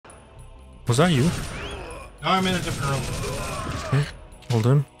Was that you? No, I'm in a different room. Okay. Hold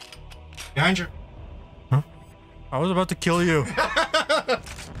him. Behind you. Huh? I was about to kill you. I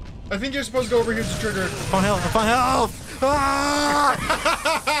think you're supposed to go over here to trigger. I found health. I found health. Ah!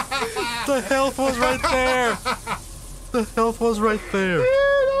 The health was right there. The health was right there. Yeah,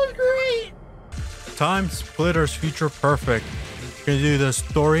 that was great. TimeSplitters Future Perfect. We're gonna do the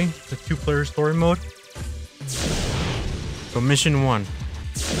story, the 2-player story mode. So mission 1.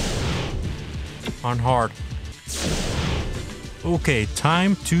 On hard. Okay,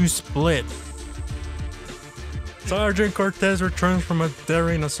 time to split. Sergeant Cortez returns from a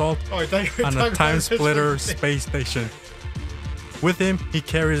daring assault on a TimeSplitter space station. With him, he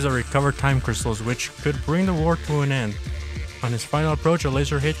carries the recovered time crystals, which could bring the war to an end. On his final approach, a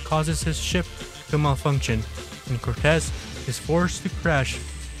laser hit causes his ship to malfunction, and Cortez is forced to crash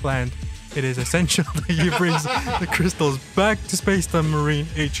land. It is essential that he brings the crystals back to Space Time Marine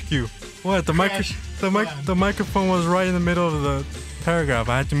HQ. What? The microphone was right in the middle of the paragraph.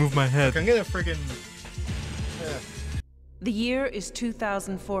 I had to move my head. Can I get a freaking... The year is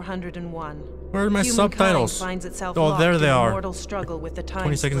 2401. Where are my subtitles? Finds itself oh, there they are. Mortal struggle with the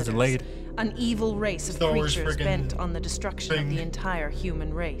 20 seconds delayed. An evil race of creatures bent on the destruction of the entire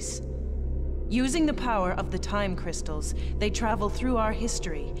human race. Using the power of the time crystals, they travel through our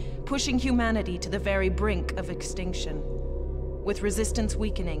history, pushing humanity to the very brink of extinction. With resistance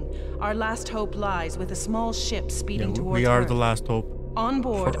weakening, our last hope lies with a small ship speeding towards Earth. We are the last hope. On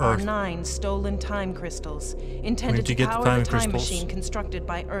board are 9 stolen time crystals, intended to power the time machine constructed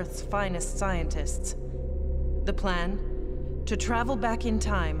by Earth's finest scientists. The plan? To travel back in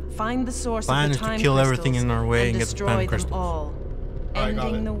time, find the source of the time crystals, kill everything in our way and get the time destroy them all,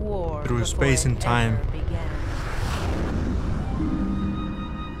 ending the war through space and time.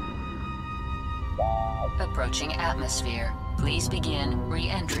 Approaching atmosphere. Please begin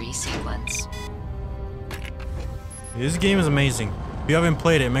re-entry sequence. This game is amazing. If you haven't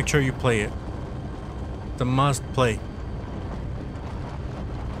played it, make sure you play it. It's a must play.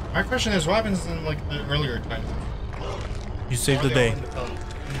 My question is, what happens in like the earlier times? You save the day.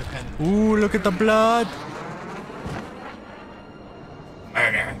 Ooh, look at the blood.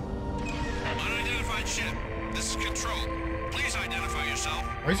 Murder. Unidentified ship. This is Control. Please identify yourself.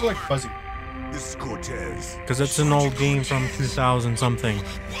 Why is it like fuzzy? This is Cortez. Because it's an old game from 2000 something.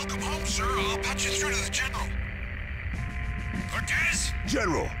 Welcome home, sir. I'll patch you through to the General. Cortez?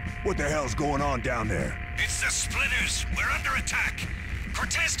 General, what the hell's going on down there? It's the Splitters. We're under attack.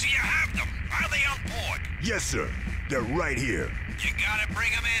 Cortez, do you have them? Are they on board? Yes, sir. They're right here. You gotta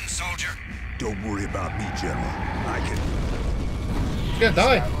bring them in, soldier. Don't worry about me, General. I can... He's gonna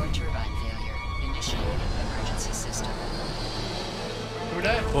die. Starboard turbine failure. Initiating emergency system. Who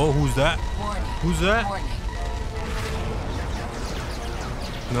that? Oh, who's that? Warning. Who's that? Warning.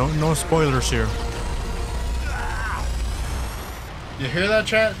 No spoilers here. You hear that,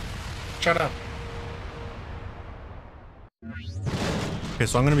 chat? Shut up. Okay,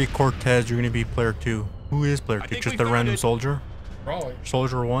 so I'm gonna be Cortez. You're gonna be player 2. Who is player 2? Just a random soldier? Probably.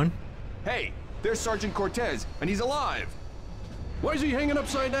 Soldier 1? Hey, there's Sergeant Cortez, and he's alive. Why is he hanging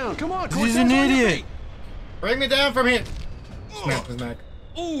upside down? Come on, Cortez. He's an idiot. Bring me down from here. Snap his neck.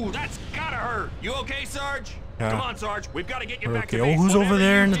 Ooh, that's gotta hurt. You okay, Sarge? Yeah. Come on, Sarge. We've got to get you back to Okay. base. Oh, who's Whatever over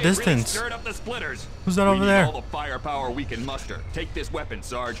there you in the did really distance? stirred up the splitters. Who's that We over need there? all the firepower we can muster. Take this weapon,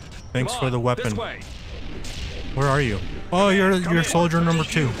 Sarge. Thanks Come for on, the weapon. This way. Where are you? Oh, you're soldier number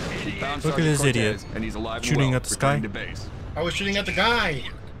 2. Found Look at Sergeant this Cortez, idiot. and he's alive and Shooting well, at the sky. returning to base. I was shooting at the guy.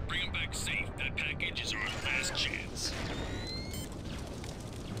 Bring him back safe. That package is our last chance.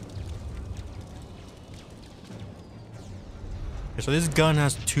 Okay, so this gun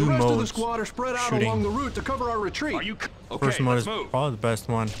has 2 The rest modes. of the squad are spread out Shooting. along the route to cover our retreat. Are you okay? First mode Let's is move. probably the best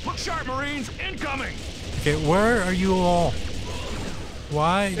one. Look sharp, Marines. Incoming. Okay, where are you all?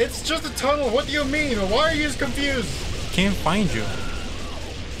 Why? It's just a tunnel. What do you mean? Why are you confused? Can't find you.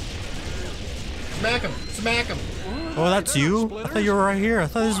 Smack him. Smack him. Oh, that's you? I thought you were right here. I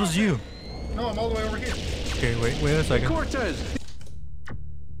thought this was you. No, I'm all the way over here. Okay, wait a second. Cortez.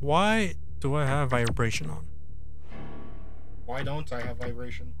 Why do I have vibration on? Why don't I have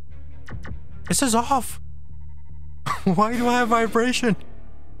vibration? It says off. Why do I have vibration?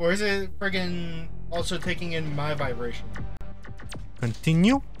 Or is it friggin' also taking in my vibration?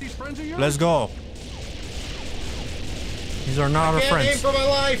 Continue. These friends of yours? Let's go. These are not our I can't aim friends. for my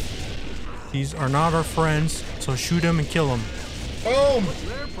life. These are not our friends. So shoot them and kill them. Boom.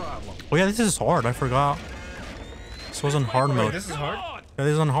 Their problem. Oh yeah, this is hard. I forgot. This was on hard Wait, mode. this is hard? Yeah,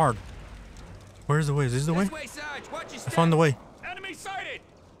 this is on hard. Where's the way? Is this the way? This way, Sarge. Watch your I step. found the way. Enemy sighted.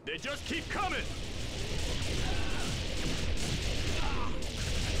 They just keep coming.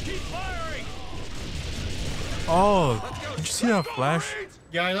 Keep Firing! Oh, did you see that flash?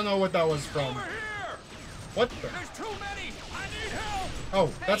 Yeah, I don't know what that was from. Over here! What the? There's too many! I need help! Oh,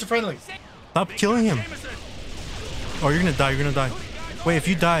 that's a friendly. Stop killing him. Oh, you're gonna die. You're gonna die. Wait, if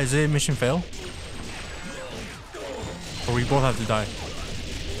you die, is it mission fail? Or we both have to die?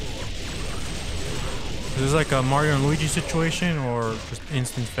 Is this like a Mario and Luigi situation or just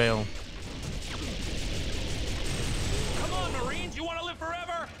instant fail? Come on, Marines! You want to live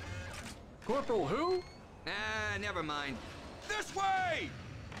forever? Corporal who? Ah, never mind. This way!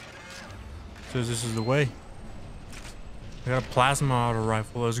 Says this is the way. I got a plasma auto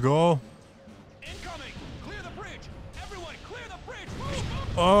rifle. Let's go. Incoming! Clear the bridge! Everyone, clear the bridge! Move,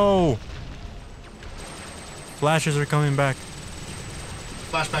 move. Oh! Flashes are coming back.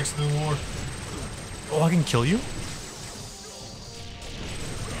 Flashbacks to the war. Oh, I can kill you?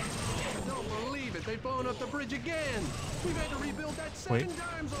 I don't believe it. They've blown up the bridge again. We've had to rebuild that 7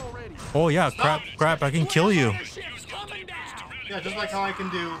 times already. Oh yeah, crap, I can kill you. Ship's coming down! Yeah, just like how I can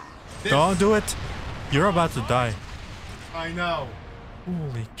do this. Don't do it. You're about to die. I know.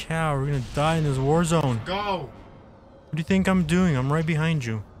 Holy cow, we're gonna die in this war zone. Go. What do you think I'm doing? I'm right behind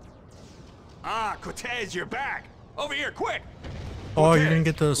you. Ah, Cortez, you're back! Over here, quick! Oh, you're gonna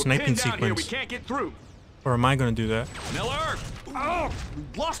get the We're sniping pinned down here. We sequence. can't get through. Or am I gonna do that? Miller! Oh,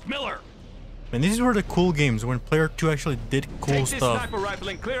 we lost Miller. And these were the cool games when player 2 actually did cool Take this stuff. sniper rifle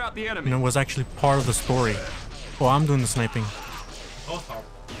and clear out the enemy. And it was actually part of the story. Oh, I'm doing the sniping. Also.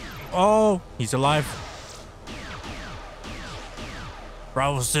 Oh, he's alive.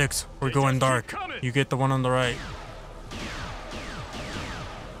 Bravo 6, we're going dark. You get the one on the right.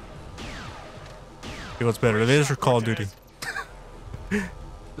 Okay, what's better, this or Call of Duty?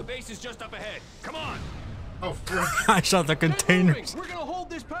 The base is just up ahead. Come on. Oh, frick. I shot the containers. We're gonna hold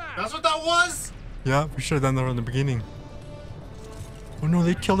this pass. That's what that was? Yeah, we should have done that from the beginning. Oh no,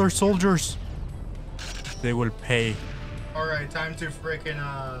 they killed our soldiers. They will pay. Alright, time to frickin'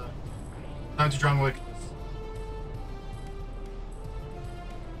 time to John Wick.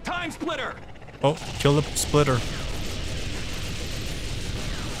 Time splitter. Oh, kill the splitter.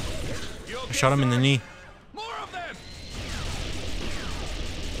 I shot him in the knee. More of them.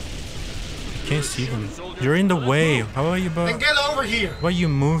 Can't see them. You're in the way. How about you, Then get over here! How about you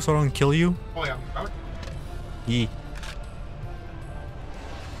move so I don't kill you? Oh yeah. Yeah.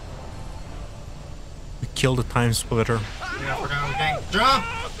 We killed the time splitter. Yeah, I forgot. Okay. Jump!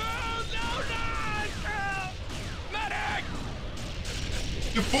 Medic!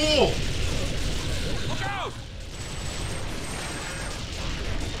 You fool! Look out!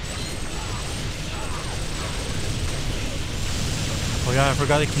 Oh yeah, I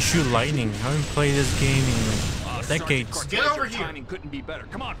forgot they can shoot lightning. I haven't played this game in decades. Sergeant Get Cortez, over your here. timing couldn't be better.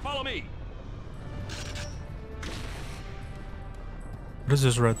 Come on, follow me. What is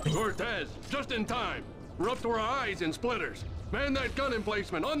this red thing? Cortez, just in time. We're up to our eyes in splitters. Man that gun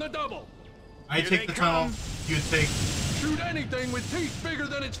emplacement on the double. I Here take they the tunnel. come. You take. Shoot anything with teeth bigger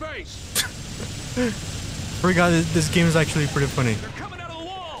than its face. Forgot this game is actually pretty funny. They're coming out of the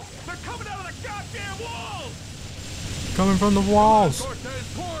wall. They're coming out of the goddamn wall. Coming from the walls.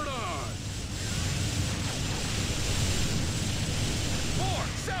 Cortez, pour it on. More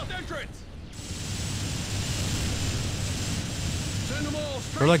south entrance. Send them all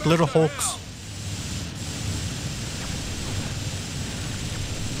straight They're like back little to Hulks. hell.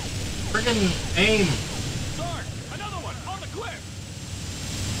 Friggin' aim. Sarge, another one on the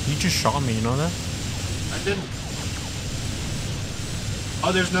cliff. You just shot me, you know that? I didn't.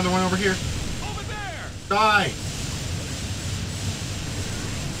 Oh, there's another one over here. Over there. Die!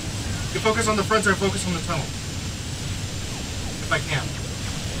 You focus on the front or focus on the tunnel. If I can.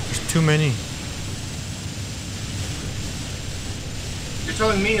 There's too many. You're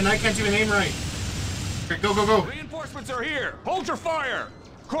telling me and I can't even aim right. Okay, go, go, go. Reinforcements are here. Hold your fire.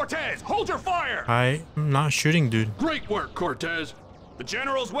 Cortez, hold your fire. I'm not shooting, dude. Great work, Cortez. The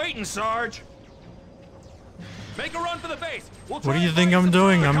general's waiting, Sarge. Make a run for the base. We'll What try do you and think find I'm some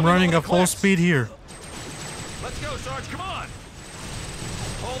doing? cover I'm coming running over at the full cliffs. speed here. Let's go, Sarge. Come on.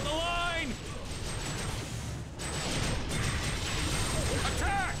 Hold the line.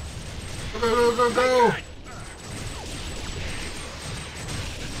 Attack. Go, go, go, go, go.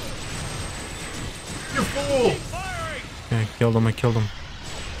 You fool! Firing. Yeah, I killed him. I killed him.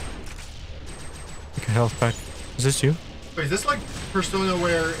 Take a health pack. Is this you? Wait, is this like Persona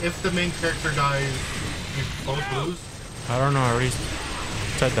where if the main character dies, you both lose? I don't know. I already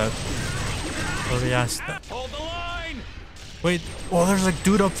said that. Already asked that. Hold the line. Wait. Oh, there's a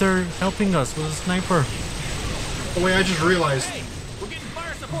dude up there helping us with a sniper. Oh wait, I just realized. Hey, we're getting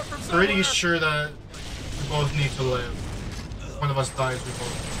fire support from Pretty somewhere. sure that we both need to live. If one of us dies, we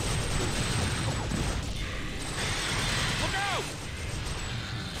both. Look out!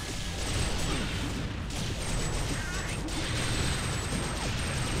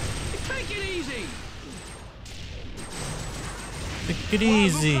 Take it easy! Take it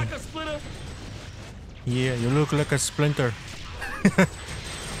easy. Like a splitter. Yeah, you look like a splinter.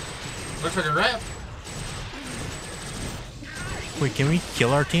 Looks like a rat. Wait, can we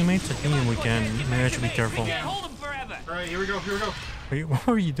kill our teammates? I think we can. Maybe I should be careful. We can't hold them forever. All right, here we go. Here we go. Wait, what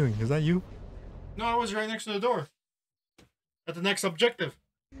are you doing? Is that you? No, I was right next to the door. At the next objective.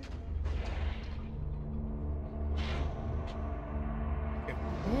 Okay.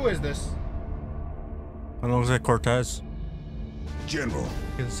 Who is this? It looks like Cortez. General,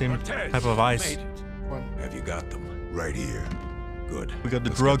 It's the same Cortez, type of ice. made it. have you got them? Right here. Good. We got the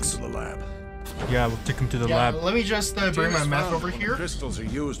Let's drugs. Get them to the lab. Yeah, we'll take him to the Yeah, lab. let me just bring my map over here. Crystals are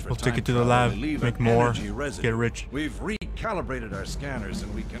used for We'll take time it to the travel lab, and leave make an more, energy residue. get rich. We've recalibrated our scanners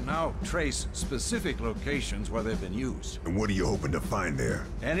and we can now trace specific locations where they've been used. And what are you hoping to find there?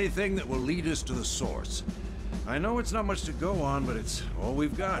 Anything that will lead us to the source. I know it's not much to go on, but it's all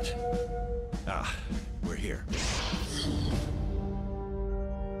we've got. Ah, we're here.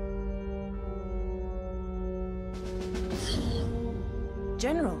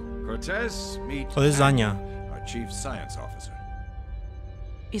 General, Cortez, meet Oh, this is Anya. our chief science officer.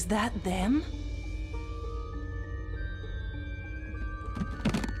 is that them?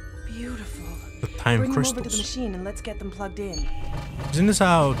 Beautiful. The time Bring them over to the crystals. machine and let's get them plugged in. Isn't this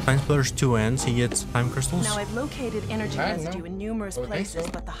how TimeSplitters 2 ends? He gets time crystals? Now I've located energy I know. residue in numerous I would think places,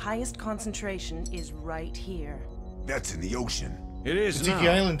 so. but the highest concentration is right here. That's in the ocean. It is Tiki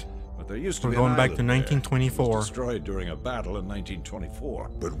now, Island. but there used to We're be going an back to island there. 1924. It was destroyed during a battle in 1924.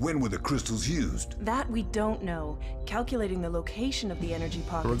 But when were the crystals used? That we don't know. Calculating the location of the energy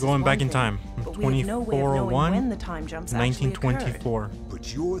pockets We're is going back one in thing, time. but we have no way of knowing 2401, when the time jumps actually occurred. 1924.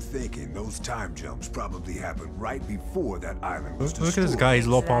 But you're thinking those time jumps probably happened right before that island was Look at this destroyed. guy, he's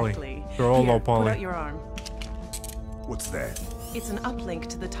low poly. Exactly. They're all Here, low put out poly. your arm. What's that? It's an uplink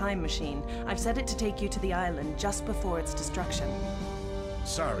to the time machine. I've set it to take you to the island just before its destruction.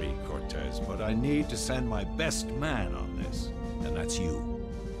 Sorry, Cortez, but I need to send my best man on this, and that's you.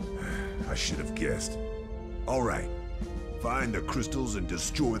 I should have guessed. All right. Find the crystals and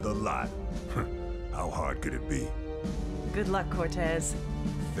destroy the lot. How hard could it be? Good luck, Cortez.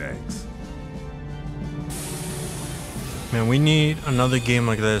 Thanks. Man, we need another game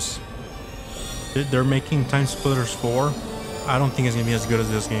like this. They're making TimeSplitters 4. I don't think it's gonna be as good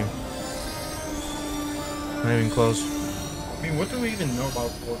as this game. Not even close. I mean, what do we even know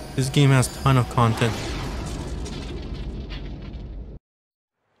about war? This game has a ton of content.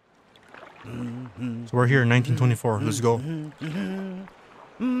 So we're here in 1924. Let's go.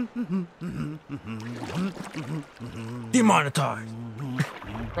 Demonetized.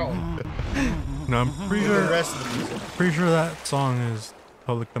 Probably. No, I'm pretty The sure. rest of the music. Pretty sure that song is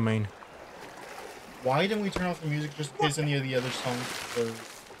public domain. Why didn't we turn off the music just in case any of the other songs were...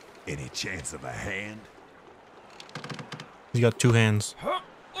 Any chance of a hand? He's got two hands.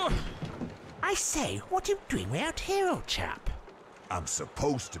 I say, what are you doing out here, old chap? I'm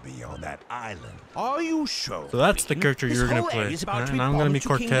supposed to be on that island. Are you sure? So that's the character This you're gonna whole play, area is about to be and I'm gonna be bombed to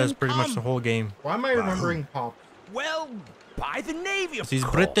Cortez Kingdom pretty much Come. the whole game. Why am I remembering Pop? Well, by the Navy, of He's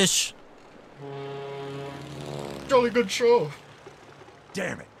course. British. Jolly good show.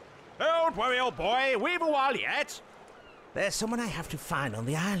 Damn it. Don't worry, old boy. We've a while yet. There's someone I have to find on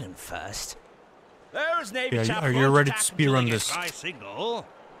the island first. Those Navy Yeah, chaps are you won't ready to attack until speedrun they get this? my signal.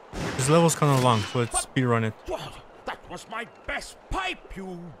 This level's kind of long, so let's speedrun it. Well, that was my best pipe,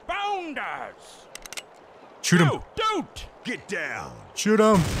 you bounders. Shoot him! No, don't. Get down. Shoot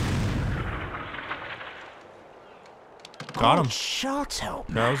him! Got him. Good shot, old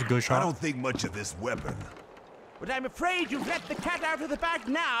man. That was a good I shot. don't think much of this weapon. But I'm afraid you've let the cat out of the bag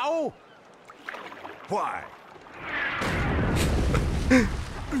now. Why?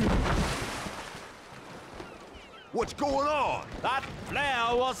 What's going on? That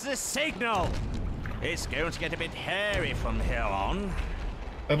flare was the signal. It's going to get a bit hairy from here on.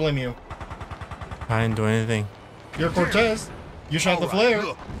 I blame you. I didn't do anything. You're Cortez. You shot the All right, flare.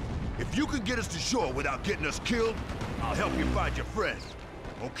 Look, if you can get us to shore without getting us killed, I'll help you find your friend.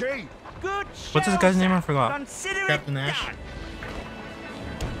 Okay? Good. What's this guy's name? I forgot. Consider Captain it Ash. done.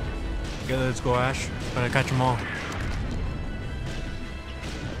 Okay, let's go, Ash. Gotta catch them all.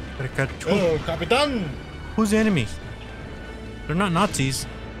 Gotta catch. Oh, Capitan. Who's the enemy? They're not Nazis.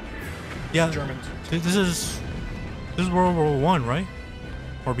 Yeah, Germans. this is World War One, right?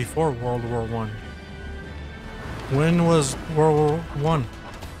 Or before World War One? When was World War One?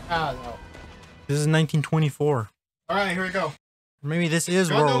 Ah, no. This is 1924. All right, here we go. Maybe this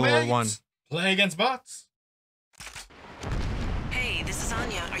is World War One. Play against bots. Hey, this is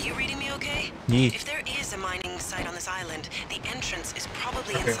Anya. Are you reading me okay? Yeah. If there is a mining site on this island, the entrance is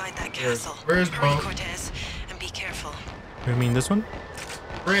probably inside that castle. Where's Hurry, boat? Cortez, and be careful. You mean this one?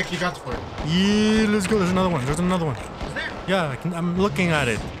 Rick, you got the floor. Yeah, let's go. There's another one. There's another one. Is there? Yeah, I'm looking at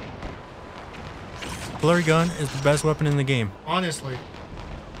it. Flare gun is the best weapon in the game. Honestly.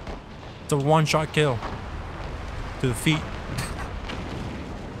 It's a one-shot kill. To the feet.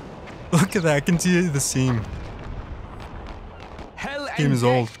 Look at that. I can see the seam. Hell Game is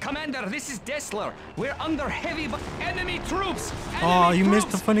old. Commander, this is Dessler. We're under heavy enemy troops. Oh, you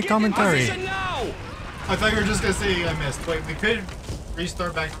missed the funny commentary. I thought you were just gonna say I missed. Wait, we could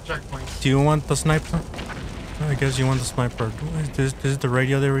restart back to checkpoint. Do you want the sniper? I guess you want the sniper. This is the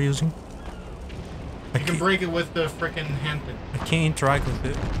radio they were using? You can break it with the frickin' hand thing. I can't interact with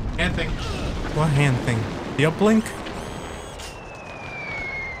it. Hand thing. What hand thing? The uplink?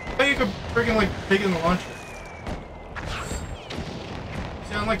 I thought you could frickin' like take it in the launcher.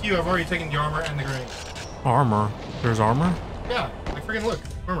 See, unlike you, I've already taken the armor and the grenade. Armor? There's armor? Yeah, like frickin' look.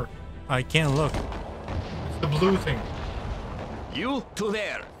 Armor. I can't look. It's the blue thing. You to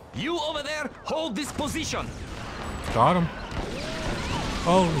there. You over there, hold this position. Got him.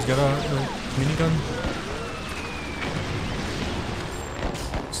 Oh, he's got a minigun.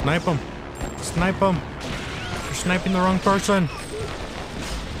 Snipe him. Snipe him. You're sniping the wrong person.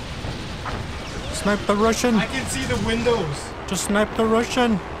 Snipe the Russian. I can see the windows. Just snipe the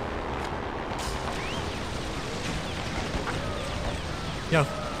Russian. Yeah,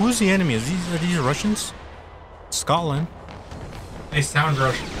 who's the enemy? Are these Russians? Scotland. They sound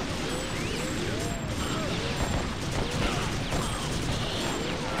Russian.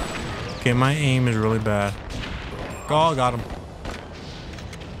 Okay, my aim is really bad. Oh, got him.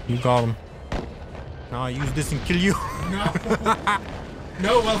 You got him. Now I use this and kill you. No.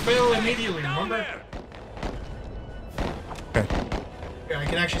 No, I'll fail immediately, remember? Okay. Yeah, I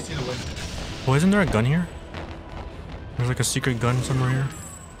can actually see the window. Oh, isn't there a gun here? There's like a secret gun somewhere here.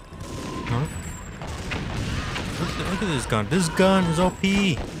 No? Look at this gun. This gun is OP.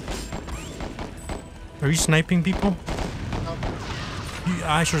 Are you sniping people? No.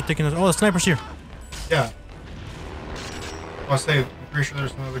 I should have taken this. Oh, the sniper's here. Yeah. I'll say, I'm pretty sure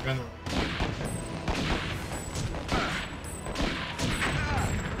there's another gun there.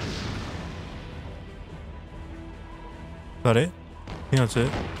 Is that it? Yeah, that's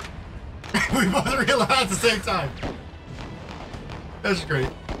it. We both realized at the same time. That's great.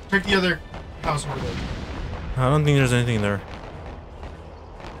 Check the other house over there. I don't think there's anything there.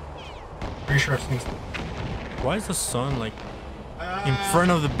 Pretty sure I've seen stuff. Why is the sun like in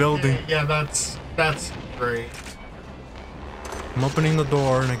front of the building? Yeah, that's great. I'm opening the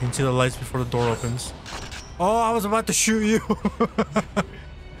door and I can see the lights before the door opens. Oh, I was about to shoot you.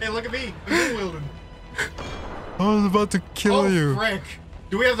 Hey, look at me. I'm wielding. I was about to kill you. Frick.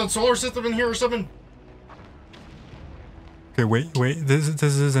 Do we have the solar system in here or something? Okay, wait. This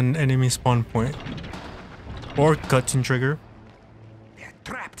is an enemy spawn point. Or cutscene trigger. They're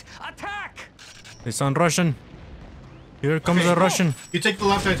trapped. Attack! They sound Russian. Here comes a Russian. You take the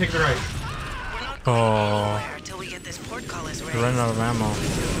left, I take the right. Oh. Until we get this portcullis raised. We're running out of ammo.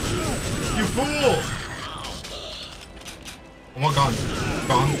 You fool! Oh my god.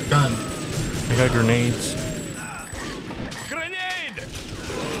 Gun. I got grenades. Grenade!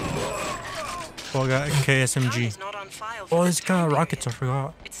 Oh, I got a KSMG. Oh, it's kind of rockets, I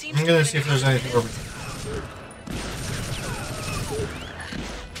forgot. I'm gonna see if there's anything over here.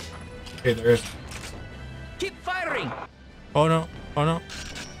 Okay, there is. Keep firing! Oh no. Oh no.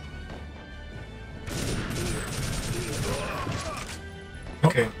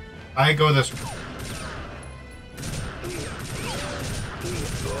 Okay, I go this way.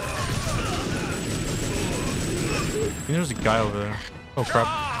 I think there's a guy over there. Oh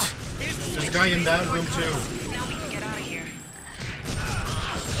crap. There's a guy in that room too. Now we can get out of here.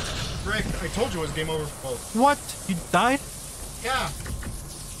 Rick, I told you it was game over for both. What? You died? Yeah.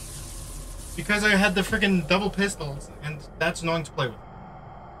 Because I had the freaking double pistols, and that's annoying to play with.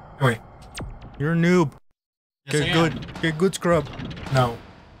 Anyway. You're a noob. Yes, Get good. Get good, scrub. No.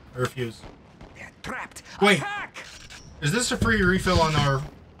 I refuse. They're trapped. Wait. Attack! Is this a free refill on our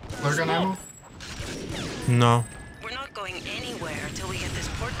flare gun ammo? No. We're not going anywhere until we get this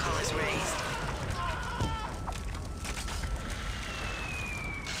portcullis raised.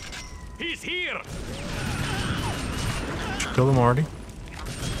 He's here! Did you kill him already?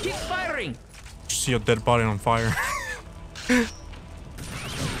 Keep firing! Just see a dead body on fire. Didn't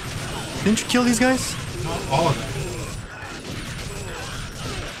you kill these guys? Not all of them.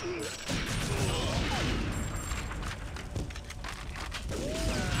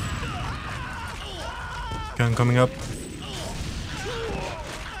 Okay, I'm coming up.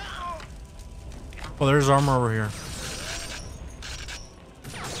 Oh, there's armor over here.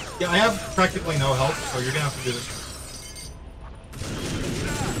 Yeah, I have practically no health, so you're gonna have to do this.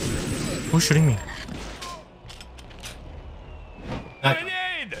 Who's shooting me?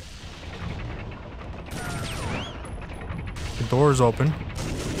 Grenade! The door is open.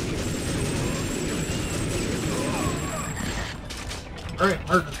 Alright,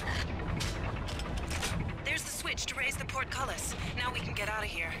 murder. There's the switch to raise the portcullis. Now we can get out of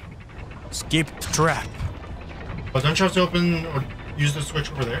here. Escape the trap. But don't you have to open or use the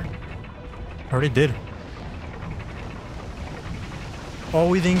switch over there? Already did. Oh,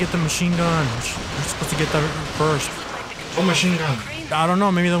 we didn't get the machine gun. We're supposed to get that first. Oh, machine gun. I don't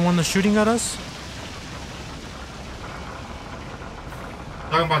know. Maybe the one that's shooting at us?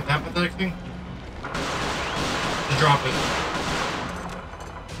 Talking about that pathetic thing? To drop it.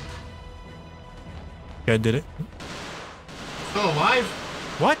 Yeah, I did it. Still alive?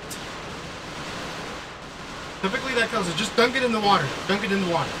 What? Typically that counts. Just dunk it in the water. Dunk it in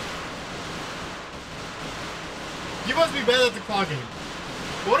the water. You must be bad at the claw game.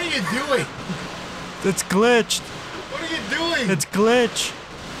 What are you doing? It's glitched. What are you doing? It's glitch.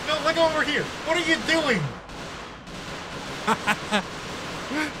 No, look over here. What are you doing?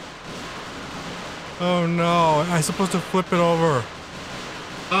 Oh no, I'm supposed to flip it over.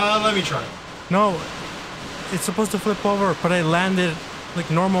 Let me try. No, it's supposed to flip over, but I landed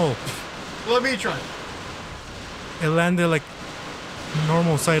like normal. Let me try. It landed like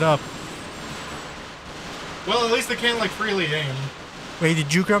normal side up. Well, at least they can't like freely aim. Wait,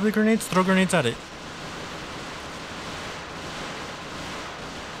 did you grab the grenades? Throw grenades at it.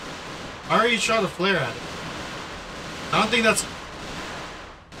 I already shot a flare at it. I don't think that's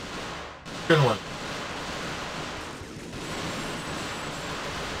gonna work.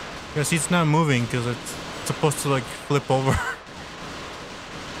 Yeah, see, it's not moving because it's supposed to like flip over.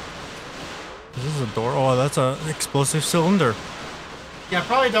 This is a door. Oh, that's an explosive cylinder. Yeah, I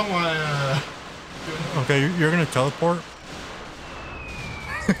probably don't want to do anything. Okay, you're gonna teleport?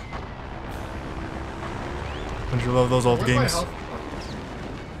 Don't you love those old games? I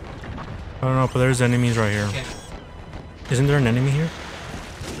don't know, but there's enemies right here. Okay. Isn't there an enemy here?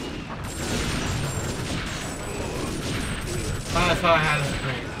 I thought I had a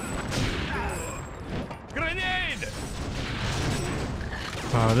grenade. Grenade!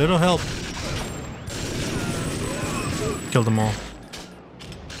 Little help. Killed them all.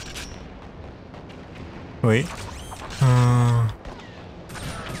 Wait.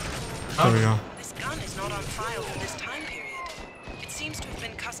 There we go. This gun is not on file for this time period. It seems to have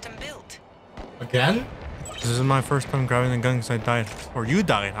been custom built. Again? This is my first time grabbing the gun because I died. Or you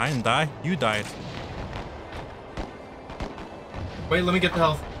died. I didn't die. You died. Wait, let me get the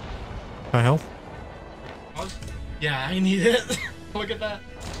health. Health? Yeah, I need it. Look at that.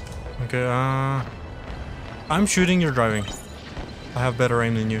 Okay, I'm shooting, you're driving. I have better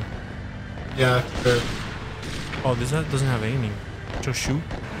aim than you. Yeah, fair. Oh, this doesn't have aiming. Just shoot.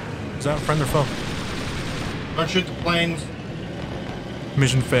 Is that friend or foe? Don't shoot the planes.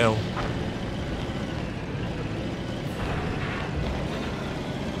 Mission fail.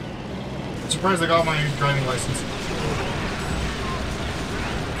 I'm surprised I got my driving license.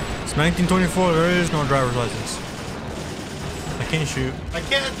 It's 1924, there is no driver's license. I can't shoot. I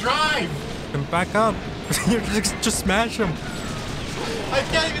can't drive! Then back up. You just smash him. I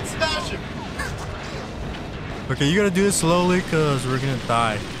can't even smash him! Okay, you gotta do this slowly because we're gonna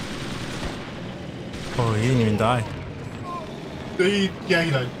die. Oh, he didn't even die. Yeah,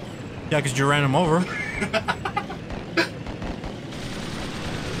 he died. Yeah, because you ran him over. I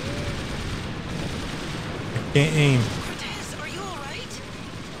can't aim. Cortez, are you alright?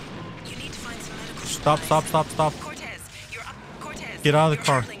 You need to find some medical Stop. Cortez, you're up. Cortez, Get out of the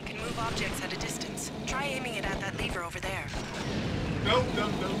car. Can move objects at a distance. Try aiming it at that lever over there. No.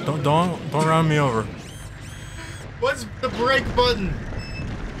 Don't run me over. What's the brake button?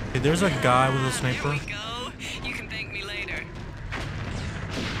 Okay, there's a guy with a sniper. There we go. You can thank me later.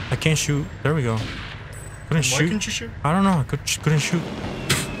 I can't shoot. There we go. Couldn't shoot. Why couldn't you shoot? I don't know. I couldn't shoot.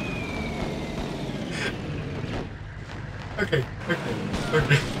 Okay.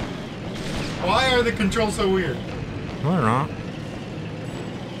 Why are the controls so weird? No, they're not.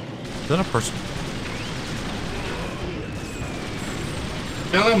 Is that a person?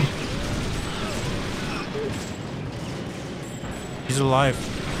 Kill him. He's alive.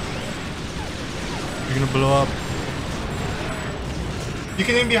 You're gonna blow up. You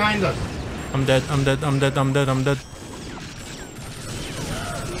can aim behind us. I'm dead. I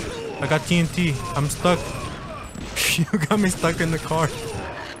got TNT. I'm stuck. You got me stuck in the car.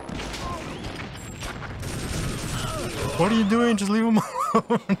 What are you doing? Just leave them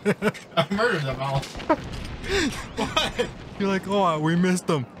alone. I murdered them all. What? You're like, oh, we missed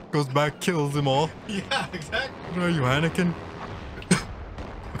them. Goes back, kills them all. Yeah, exactly. What are you, Anakin?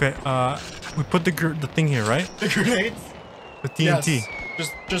 Okay, we put the thing here, right? The grenades? The TNT. Yes.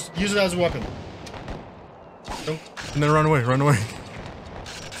 Just use it as a weapon. Don't. And then run away, run away.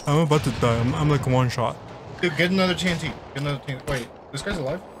 I'm about to die. I'm like one shot. Dude, get another TNT. Get another TNT. Wait, this guy's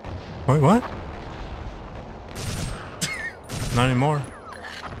alive? Wait, what? Not anymore.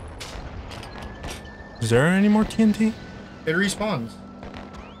 Is there any more TNT? It respawns.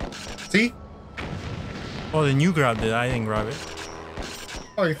 See? Oh, then you grabbed it. I didn't grab it.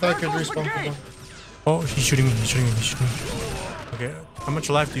 Oh, you thought I could respawn? Oh, he's shooting me. He's shooting me. He's shooting me. Okay, how much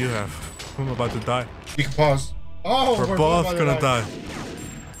life do you have? I'm about to die. You can pause. Oh, we're both gonna die.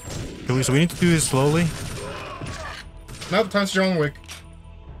 Okay, so we need to do this slowly. Now the time's John Wick.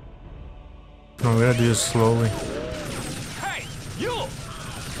 No, we gotta do this slowly. Hey, you!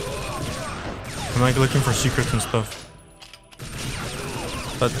 I'm like looking for secrets and stuff.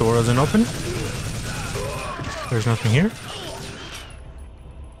 That door doesn't open. There's nothing here.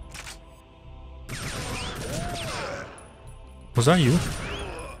 Was that you?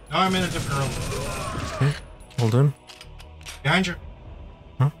 No, I'm in a different room. Okay, hold him. Behind you.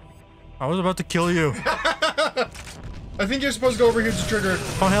 Huh? I was about to kill you. I think you're supposed to go over here to trigger it.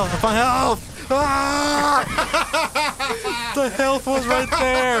 I found health! Ah! The health was right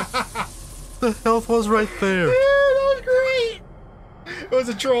there! The health was right there. Yeah, that was great! It was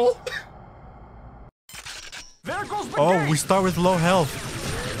a troll. There goes the Oh, gate. we start with low health.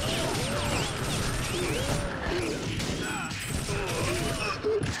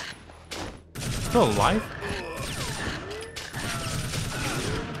 Still alive?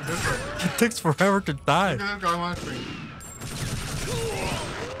 It takes forever to die.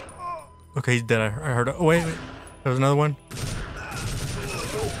 Okay, he's dead. I heard it. Oh, wait. There's another one.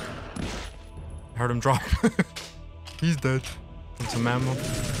 I heard him drop. He's dead. And some ammo.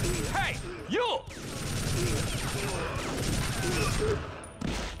 Hey, you!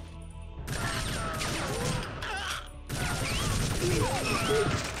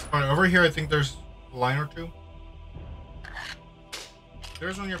 Alright, over here I think there's a line or two.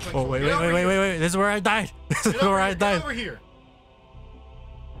 There's one you're playing. Oh, wait. This is where I died. This is where I died. Get over here.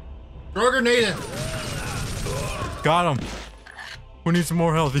 Throw a grenade in. Got him. Who needs some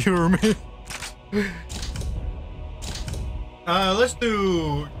more health? You or me? Let's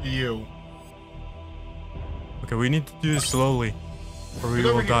do you. Okay, we need to do this slowly, or we Get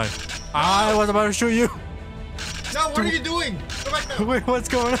will over die. here. I was about to shoot you. No, what are you doing? Go back down. Wait, what's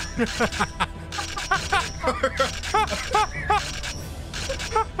going on?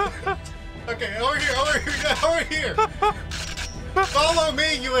 Okay, over here. Follow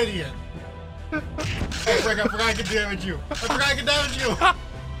me, you idiot. Oh, frick, I forgot I could damage you.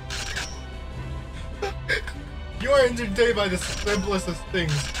 You are entertained by the simplest of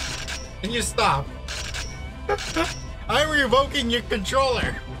things. Can you stop? I'm revoking your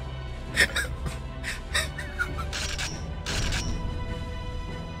controller.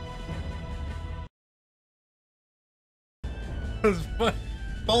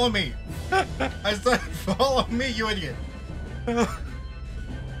 Follow me. I said follow me, you idiot.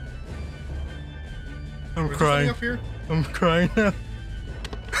 I'm crying. Up here? I'm crying now.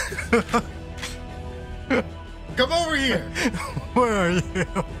 Come over here. Where are you?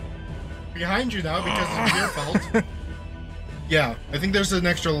 Behind you now because it's your fault. Yeah, I think there's an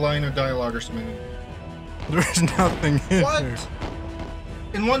extra line of dialogue or something. There's nothing in What? there.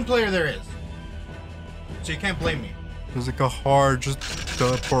 In one player there is. So you can't blame me. There's like a hard just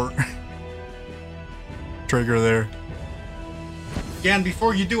teleport trigger there. Yeah, and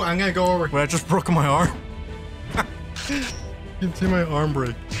before you do, I'm gonna go over. Wait, I just broke my arm. You can see my arm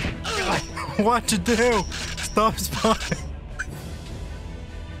break. What'd you do? Stop spawning.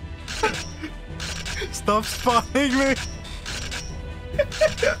 Stop spawning me.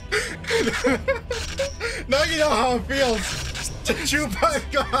 Now you know how it feels to chew my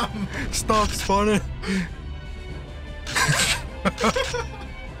gum. Stop spawning.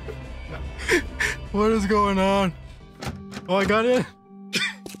 What is going on? Oh, I got in.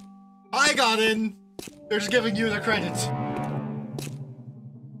 I got in. They're just giving you the credits.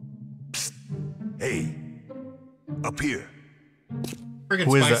 Hey, up here. Friggin'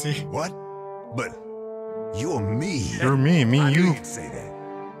 Who is spicy. that? What? But you're me. You're me, I knew you. you'd say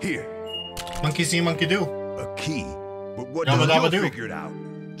that. Here, Monkey see, monkey do. a key. But what Dabba dabba you'll do. figure it out.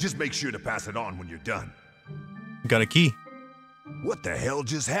 Just make sure to pass it on when you're done. Got a key. What the hell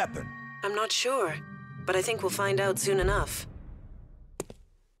just happened? I'm not sure, but I think we'll find out soon enough.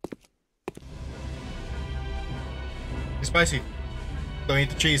 It's spicy. Don't eat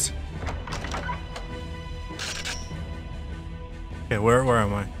the cheese. Okay, where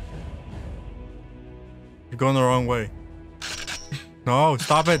am I? You're going the wrong way. No,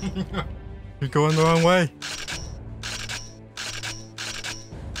 stop it. You're going the wrong way.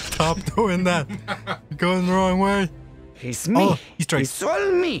 Stop doing that. You're going the wrong way. It's me. Oh, he's trying. It's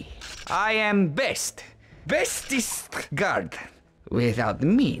all me. I am best. Bestest guard. Without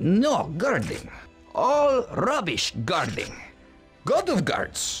me, no guarding. All rubbish guarding. God of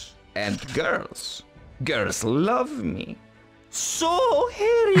guards. And girls. Girls love me. So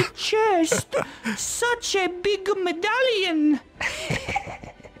hairy chest. Such a big medallion.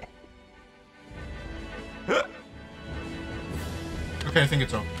 Okay, I think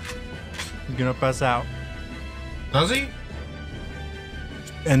it's over. He's gonna pass out. Does he?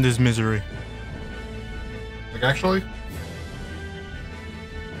 End his misery. Like, actually?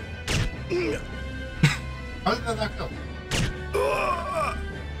 How did that not kill?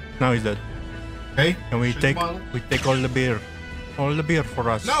 Now he's dead. Okay. And we take all the beer. All the beer for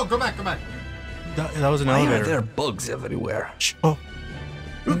us. No, go back, go back. That was an Why elevator. are there bugs everywhere? Shh. Oh.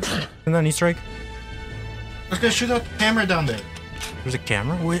 And then Easter egg. I was gonna shoot out the camera down there. There's a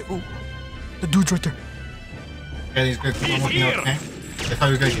camera? Wait, oh. The dude's right there. Yeah, he's gonna keep on looking out the camera. I thought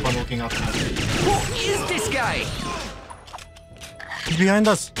he was gonna keep on looking out the camera. Who is this guy? He's behind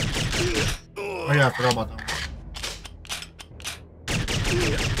us. Oh yeah, I forgot about that one.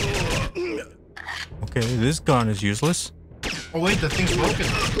 Okay, this gun is useless. Oh wait, the thing's broken.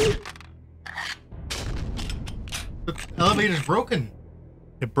 The elevator's broken.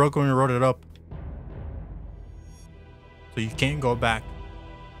 It broke when we wrote it up. So you can't go back.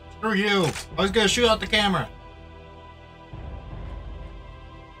 Screw you. I was gonna shoot out the camera.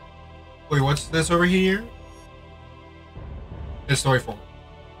 Wait, what's this over here? It's story 4.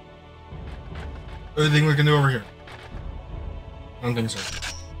 Anything we can do over here? I don't think so.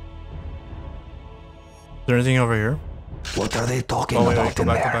 Is there anything over here? What are they talking wait, about go in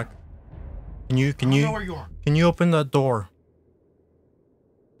back, there? go back. Can you I don't know where you are. Can you open that door?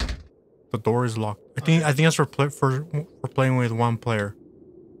 The door is locked. I think that's for playing with one player.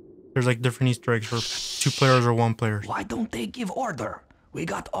 There's like different Easter eggs for 2 players or 1 player. Why don't they give order? We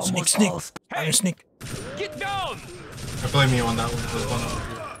got almost Sneak. all... Hey, sneak. Get down! I blame you on that one. There's one over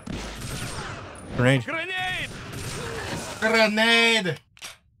here. Grenade. Grenade!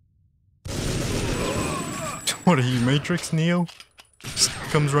 What are you, Matrix Neo? Just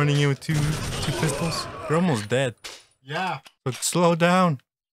comes running in with two pistols. You're almost dead. Yeah. But slow down.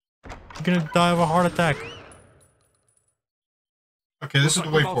 You're gonna die of a heart attack. Okay, this is the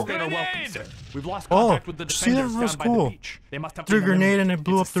way forward. We've lost Oh, contact with the see, that defenders was down by the cool. beach. They must have Threw a been grenade eliminated. and it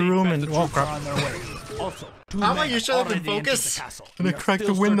blew up It's a the safe room bet and the oh troops crap. are on their way. Also, 2 How about men you shut up and already entered focus? the castle. And We it are cracked the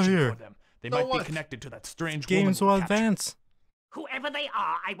still window searching here. for them. They So might what? be connected to that strange Game's so woman we captured. advanced. Whoever they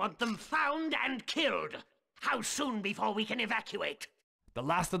are, I want them found and killed. How soon before we can evacuate? The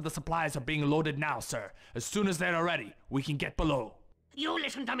last of the supplies are being loaded now, sir. As soon as they're ready, we can get below. You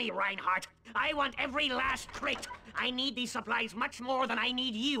listen to me, Reinhardt. I want every last crate. I need these supplies much more than I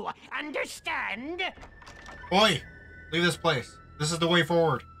need you. Understand? Boy, leave this place. This is the way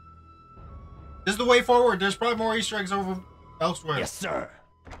forward. This is the way forward. There's probably more Easter eggs over elsewhere. Yes, sir.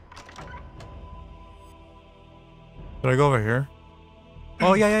 Did I go over here?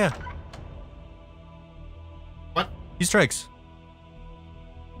 Oh, yeah. What? Easter eggs.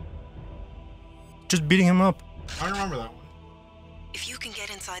 Just beating him up. I remember that one. If you can get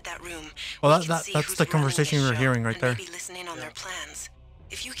inside that room, Well, we can see that's who's the running conversation the we were show hearing right and there. maybe listen in on their plans.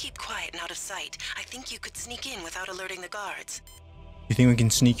 If you keep quiet and out of sight, I think you could sneak in without alerting the guards. You think we can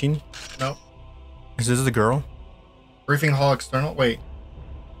sneak in? No. Is this the girl? Briefing hall external. Wait.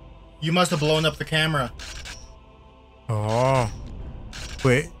 You must have blown up the camera. Oh.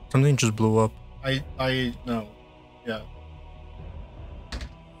 Wait, something just blew up. No. Yeah.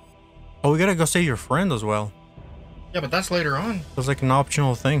 Oh, we gotta go save your friend as well. Yeah, but that's later on. It's like an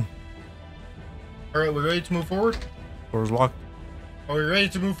optional thing. Alright, we ready to move forward? Door's locked. Are we ready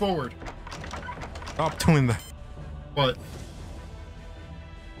to move forward? Stop doing that. What?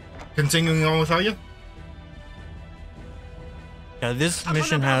 Continuing on without you? Yeah, this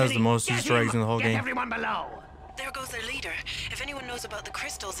mission has the most Easter eggs in the whole Get game. everyone below. There goes their leader. If anyone knows about the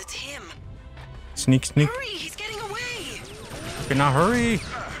crystals, it's him. Sneak. Hurry, he's getting away. Okay, now hurry.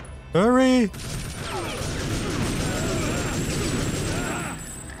 Hurry.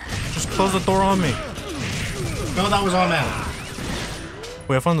 Just close the door on me. No, that was on that.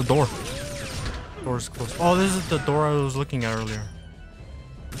 Wait, I found the door. Door's closed. Oh, this is the door I was looking at earlier.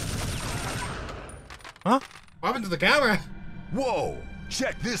 Huh? What happened to the camera? Whoa!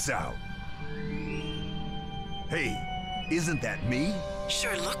 Check this out! Hey, Isn't that me?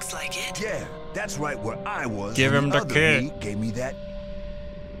 Sure looks like it. Yeah, that's right where I was. Give him the other key. me gave me that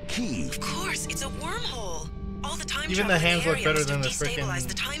key. Of course, it's a wormhole. All the time Even the hands look better than the freaking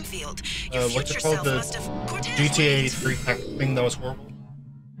the time field. what's it called? The GTA 3 thing that was horrible.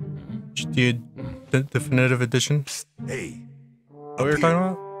 GTA Definitive Edition. Hey. What you're talking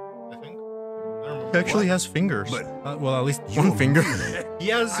about? I think. I don't remember. He actually has fingers. But well, at least one finger. He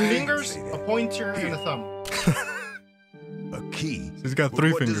has fingers, a pointer, and a thumb. A key. He's got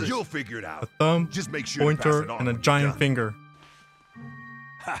 3 fingers. You'll figure it out. A thumb, Just make sure to pass pointer, it on and a when you're giant done. finger.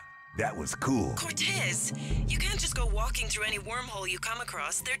 Ha! That was cool. Cortez, you can't just go walking through any wormhole you come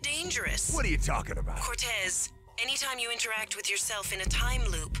across. They're dangerous. What are you talking about? Cortez, anytime you interact with yourself in a time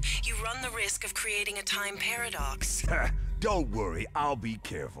loop, you run the risk of creating a time paradox. Don't worry, I'll be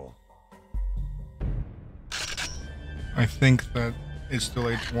careful. I think that it's too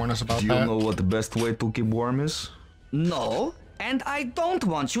late to warn us about Do that. you know what the best way to keep warm is? No, and I don't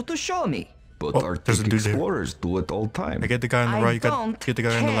want you to show me. But Oh, there's a Arctic dude there. explorers do it all the time. I get the guy on the right. You got get the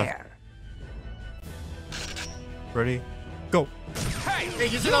guy on the left. care. Ready? Go. Hey,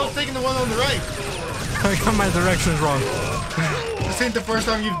 you said I was taking the one on the right. I got my directions wrong. This ain't the first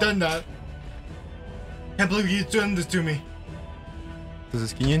time you've done that. Can't believe you've done this to me.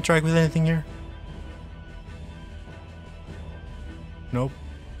 Can you interact with anything here? Nope.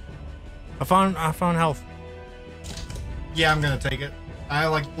 I found health. Yeah, I'm gonna take it. I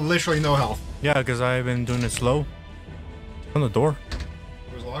like literally no health. Yeah, because I've been doing it slow. On the door.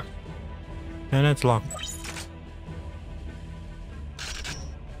 It was locked. And it's locked.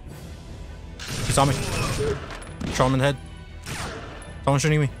 He saw me. Shot him in the head. Someone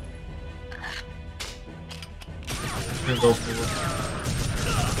shooting me. Gonna go for it.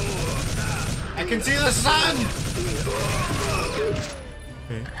 I can see the sun!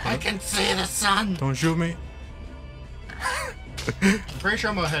 Okay. I can see the sun! Don't shoot me. I'm pretty sure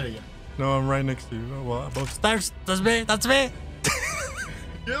I'm ahead of you. No, I'm right next to you. Oh, well, above stairs. That's me. That's me.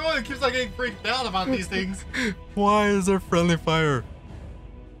 You're the one that keeps like getting freaked out about these things. Why is there friendly fire?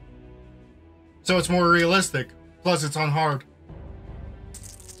 So it's more realistic. Plus it's on hard.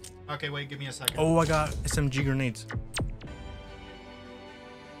 Okay, wait, give me a second. Oh, I got SMG grenades.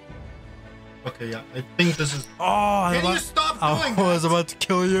 Okay, yeah, I think this is... Oh, Can you stop doing I was about to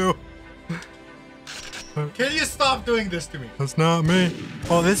kill you. Can you stop doing this to me? That's not me.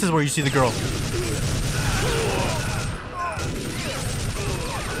 Oh, this is where you see the girl.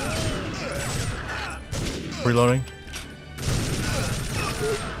 Reloading.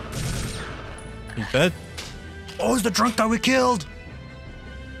 He's dead. Oh, it's the drunk that we killed.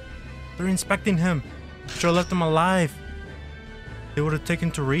 They're inspecting him. Should have left him alive. They would have taken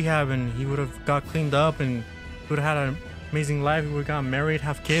him to rehab and he would have got cleaned up and he would have had an amazing life. He would have got married,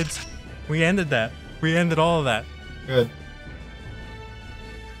 have kids. We ended that. We ended all of that. Good.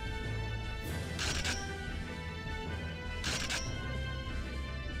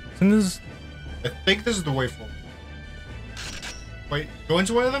 Isn't this... I think this is the way forward. Wait, go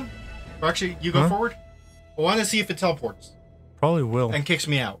into one of them? Or actually, you go forward? I want to see if it teleports. Probably will. And kicks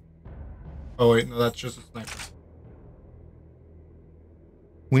me out. Oh wait, no, that's just a sniper.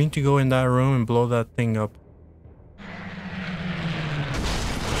 We need to go in that room and blow that thing up.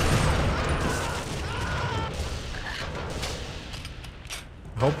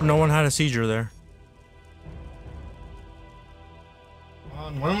 I hope no one had a seizure there. Come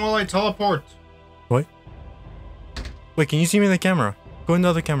on, when will I teleport? What? Wait, can you see me in the camera? Go in the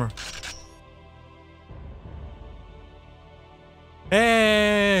other camera.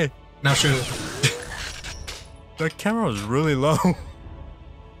 Hey! Now shoot it. The camera was really low.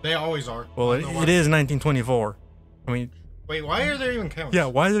 They always are. Well, it is 1924. I mean... Wait, why are there even cameras? Yeah,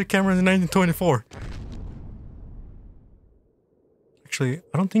 why are there cameras in 1924? Actually,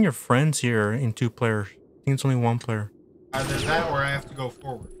 I don't think your friend's here in 2 players. I think it's only 1 player. Either that or I have to go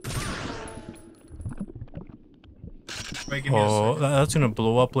forward. Wait, give me a second. That's gonna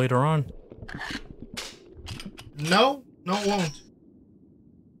blow up later on. No, it won't.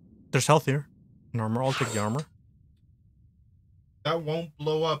 There's health here. An armor, I'll take the armor. That won't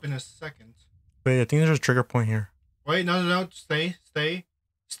blow up in a second. Wait, I think there's a trigger point here. Wait, no. Stay.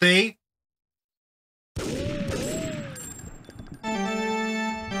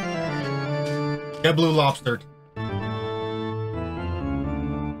 Get blue lobstered.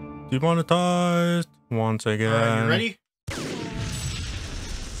 Demonetized once again. You ready?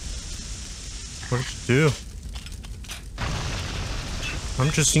 What did you do? I'm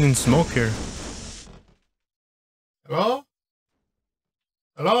just seeing smoke here. Hello?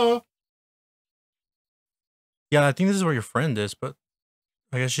 Hello? Yeah, I think this is where your friend is, but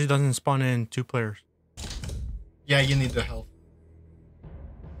I guess she doesn't spawn in 2 players. Yeah, you need the health.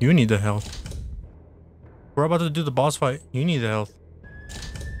 You need the health. We're about to do the boss fight. You need the health.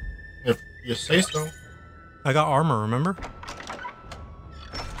 If you say so. I got armor, remember?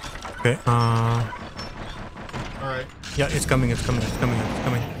 Okay, Alright. Yeah, it's coming, it's coming, it's coming, it's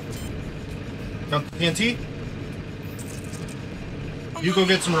coming. Got the TNT? You go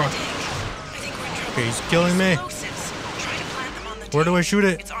get some rockets. Okay, he's killing me. Where do I shoot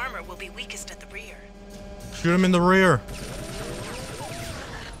it? Its armor will be weakest at the rear. Shoot him in the rear.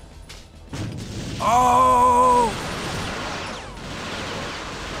 Oh!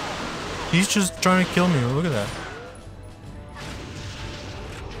 He's just trying to kill me. Look at that.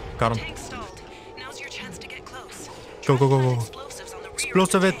 Got him. Now's your chance to get close. Go, go, go, go.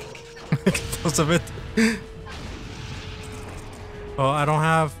 Explosive it. Explosive it. Oh, I don't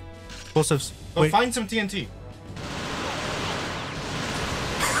have explosives. Go find some TNT.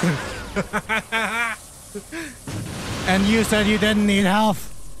 And you said you didn't need health.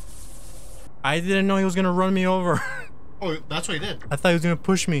 I didn't know he was gonna run me over. Oh, that's what he did. I thought he was gonna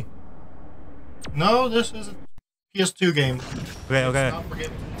push me. No, this is a PS2 game. Okay, okay.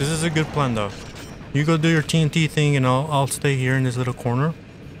 This is a good plan though. You go do your TNT thing and I'll stay here in this little corner.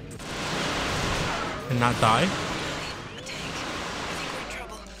 And not die.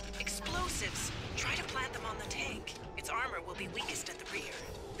 Explosives. Try to plant them on the tank. Its armor will be weakest at the rear.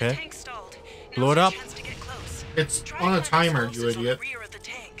 Okay. The tank stalled. Blow it up. It's on a timer, you idiot.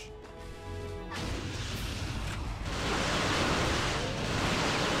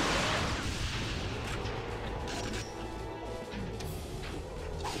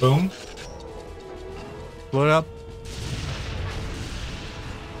 Boom. Blow it up.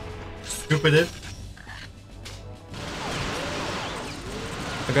 Stupid it.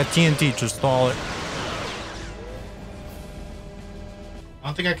 I got TNT, just stall it. I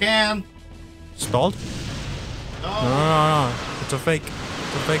don't think I can. Stalled? No. No, no, no, no. It's a fake.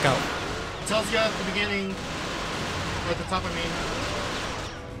 It's a fake out. It tells you at the beginning. Or at the top, I mean.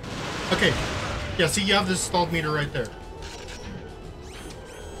 Okay. Yeah, see, you have this stalled meter right there.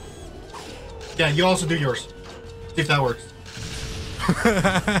 Yeah, you also do yours. See if that works.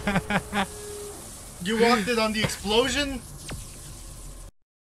 You walked it on the explosion?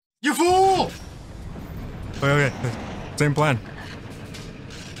 You fool! Okay, okay. Same plan.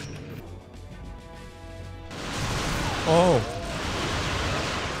 Oh.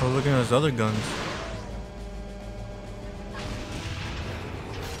 I was looking at his other guns.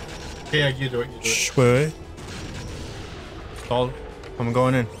 Yeah, you do it, you do it. Shh, wait, wait. Stall. I'm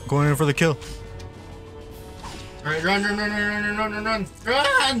going in. Going in for the kill. Alright, run, run, run, run, run, run, run, run,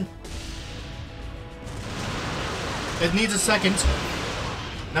 run! It needs a second.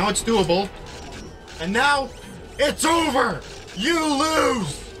 Now it's doable. And now, it's over! You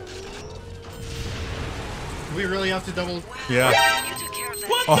lose! Do we really have to double? Yeah.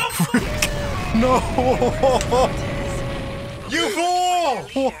 What the No! You fool!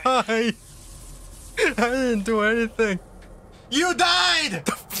 Why? I didn't do anything. You died!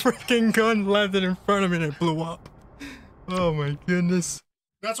 The freaking gun landed in front of me and it blew up. Oh my goodness.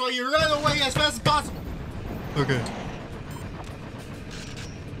 That's why you run away as fast as possible. Okay.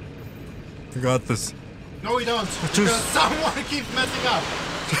 We got this. No, we don't. Because someone keeps messing up.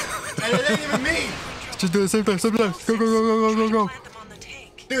 And it ain't even me. Just do it same time, same time. Go, go, go, go, go, go, go.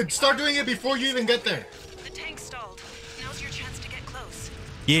 Dude, start doing it before you even get there. The tank stalled. Now's your chance to get close.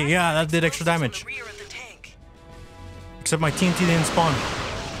 Yeah, yeah, that did extra damage. Except my TNT didn't spawn.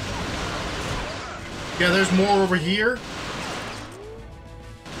 Yeah, there's more over here.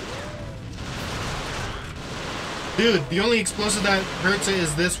 Dude, the only explosive that hurts it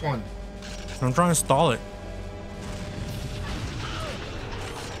is this one. I'm trying to stall it.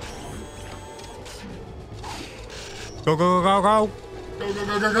 Go, go, go, go, go. Go, go,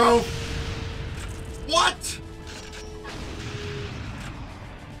 go, go, go. What?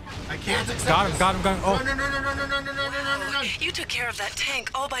 I can't accept Got him, this. got him, got him. Oh. No, no, no, no, no, no, no, no, no, no, no. You took care of that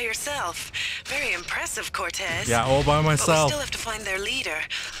tank all by yourself. Very impressive, Cortez. Yeah, all by myself. But we still have to find their leader.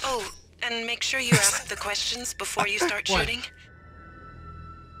 Oh, and make sure you ask the questions before you start shooting.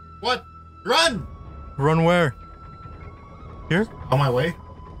 What? Run! Run where? Here? On my way.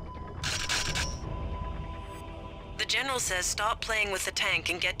 The general says stop playing with the tank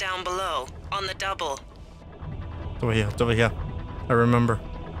and get down below, on the double. It's over here, it's over here. I remember.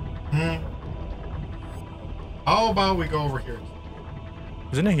 How about we go over here?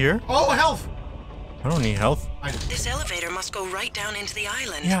 Isn't it here? Oh, health! I don't need health. This elevator must go right down into the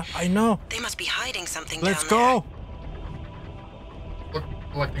island. Yeah, I know. They must be hiding something Let's down there. go. Look,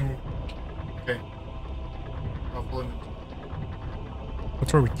 collecting. Okay.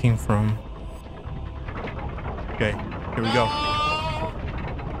 That's where we came from. Okay, here we go.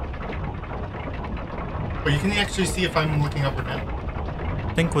 But you can actually see if I'm looking up or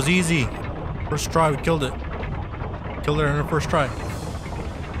down. Think was easy. First try, we killed it. Killed it on our first try.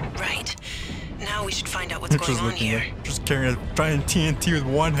 Right. Now we should find out what's going on here. Just carrying a giant TNT with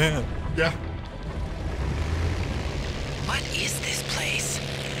one hand. Yeah. What is this place?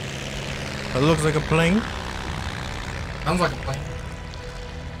 It looks like a plane. Sounds like a plane.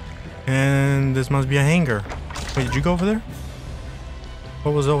 And this must be a hangar. Wait, did you go over there?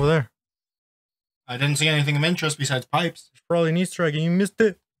 What was over there? I didn't see anything of interest besides pipes. It's probably an Easter egg and you missed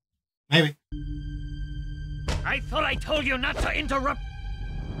it. Maybe. I thought I told you not to interrupt.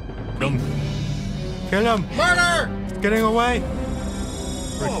 Kill him. Kill him. Murder! It's getting away.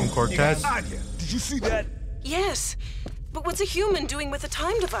 Freaking Cortez. Did you see that? Yes. But what's a human doing with a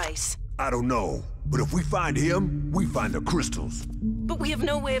time device? I don't know. But if we find him, we find the crystals. But we have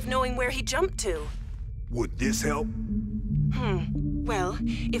no way of knowing where he jumped to. Would this help? Well,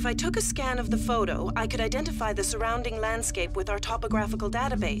 if I took a scan of the photo, I could identify the surrounding landscape with our topographical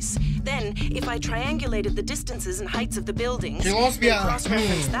database. Then, if I triangulated the distances and heights of the buildings, and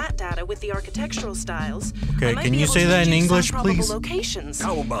cross-reference that data with the architectural styles, okay, can you say that in English, please? Locations.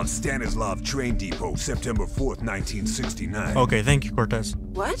 How about Stanislav Train Depot, September 4th, 1969? Okay, thank you, Cortez.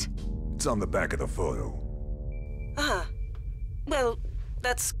 What? It's on the back of the photo. Well,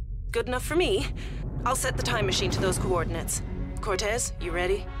 that's good enough for me. I'll set the time machine to those coordinates. Cortez, you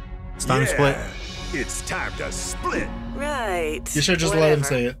ready? It's time to split. It's time to split. Right. You should just let him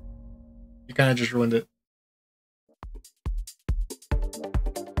say it. You kind of just ruined it.